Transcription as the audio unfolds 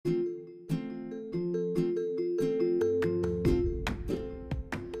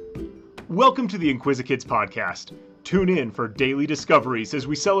Welcome to the Inquisikids podcast. Tune in for daily discoveries as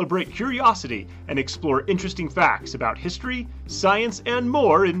we celebrate curiosity and explore interesting facts about history, science, and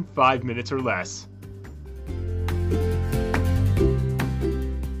more in 5 minutes or less.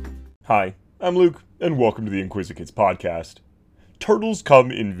 Hi, I'm Luke, and welcome to the Inquisikids podcast. Turtles come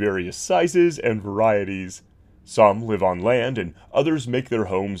in various sizes and varieties. Some live on land and others make their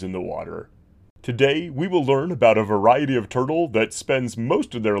homes in the water. Today, we will learn about a variety of turtle that spends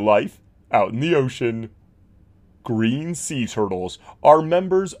most of their life out in the ocean. Green sea turtles are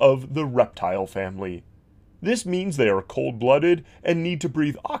members of the reptile family. This means they are cold-blooded and need to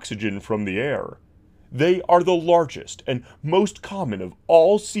breathe oxygen from the air. They are the largest and most common of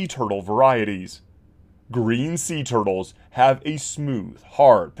all sea turtle varieties. Green sea turtles have a smooth,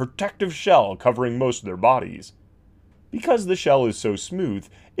 hard, protective shell covering most of their bodies. Because the shell is so smooth,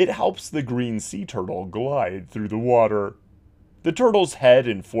 it helps the green sea turtle glide through the water. The turtle's head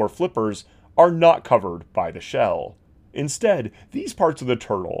and four flippers are not covered by the shell. Instead, these parts of the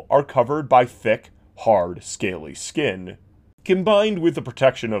turtle are covered by thick, hard, scaly skin. Combined with the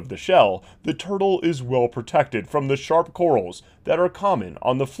protection of the shell, the turtle is well protected from the sharp corals that are common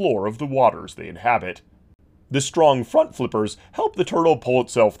on the floor of the waters they inhabit. The strong front flippers help the turtle pull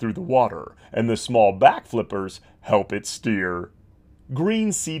itself through the water, and the small back flippers help it steer.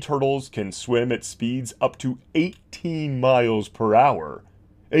 Green sea turtles can swim at speeds up to 18 miles per hour.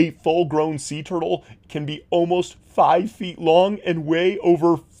 A full-grown sea turtle can be almost 5 feet long and weigh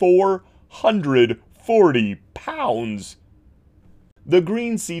over 440 pounds. The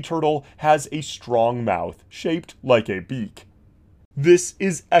green sea turtle has a strong mouth shaped like a beak. This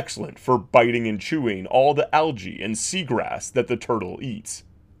is excellent for biting and chewing all the algae and seagrass that the turtle eats.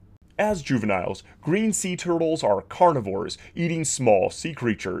 As juveniles, green sea turtles are carnivores eating small sea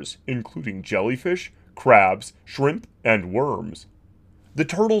creatures, including jellyfish, crabs, shrimp, and worms. The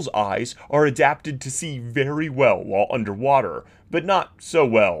turtle's eyes are adapted to see very well while underwater, but not so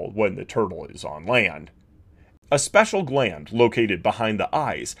well when the turtle is on land. A special gland located behind the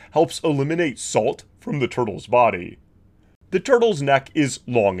eyes helps eliminate salt from the turtle's body. The turtle's neck is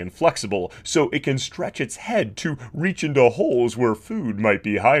long and flexible, so it can stretch its head to reach into holes where food might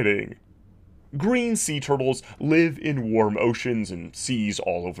be hiding. Green sea turtles live in warm oceans and seas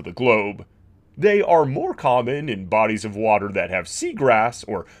all over the globe. They are more common in bodies of water that have seagrass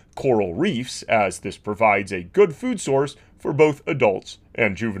or coral reefs, as this provides a good food source for both adults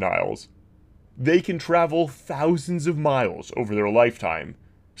and juveniles. They can travel thousands of miles over their lifetime.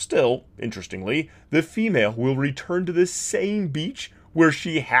 Still, interestingly, the female will return to the same beach where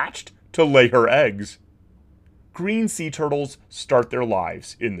she hatched to lay her eggs. Green sea turtles start their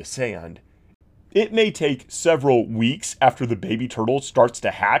lives in the sand. It may take several weeks after the baby turtle starts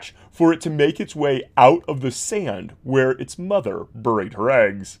to hatch for it to make its way out of the sand where its mother buried her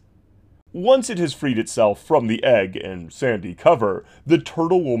eggs. Once it has freed itself from the egg and sandy cover, the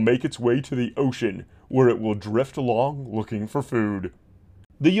turtle will make its way to the ocean, where it will drift along looking for food.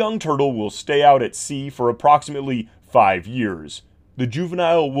 The young turtle will stay out at sea for approximately 5 years. The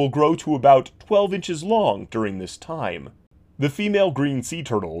juvenile will grow to about 12 inches long during this time. The female green sea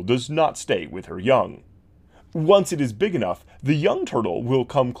turtle does not stay with her young. Once it is big enough, the young turtle will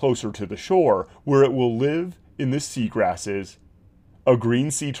come closer to the shore, where it will live in the seagrasses. A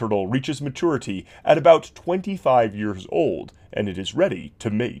green sea turtle reaches maturity at about 25 years old, and it is ready to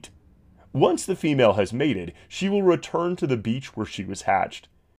mate. Once the female has mated, she will return to the beach where she was hatched.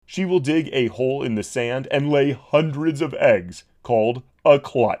 She will dig a hole in the sand and lay hundreds of eggs, called a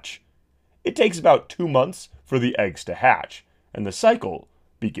clutch. It takes about 2 months for the eggs to hatch, and the cycle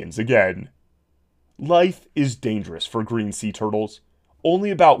begins again. Life is dangerous for green sea turtles. Only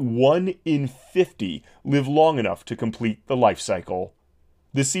about 1 in 50 live long enough to complete the life cycle.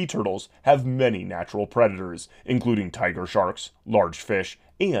 The sea turtles have many natural predators, including tiger sharks, large fish,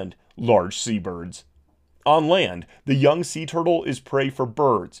 and large seabirds. On land, the young sea turtle is prey for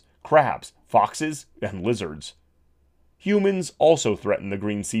birds, crabs, foxes, and lizards. Humans also threaten the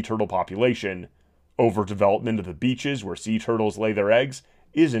green sea turtle population. Overdevelopment of the beaches where sea turtles lay their eggs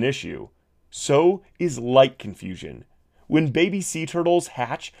is an issue. So is light confusion. When baby sea turtles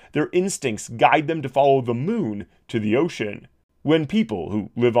hatch, their instincts guide them to follow the moon to the ocean. When people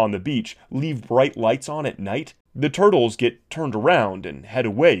who live on the beach leave bright lights on at night, the turtles get turned around and head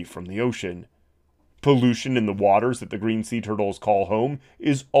away from the ocean. Pollution in the waters that the green sea turtles call home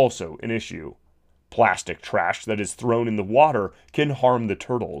is also an issue. Plastic trash that is thrown in the water can harm the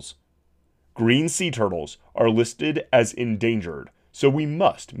turtles. Green sea turtles are listed as endangered, so we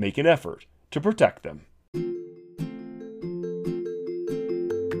must make an effort to protect them.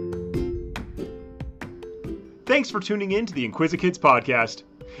 Thanks for tuning in to the Inquisikids podcast.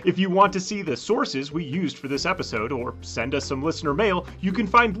 If you want to see the sources we used for this episode or send us some listener mail, you can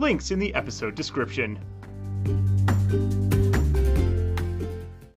find links in the episode description.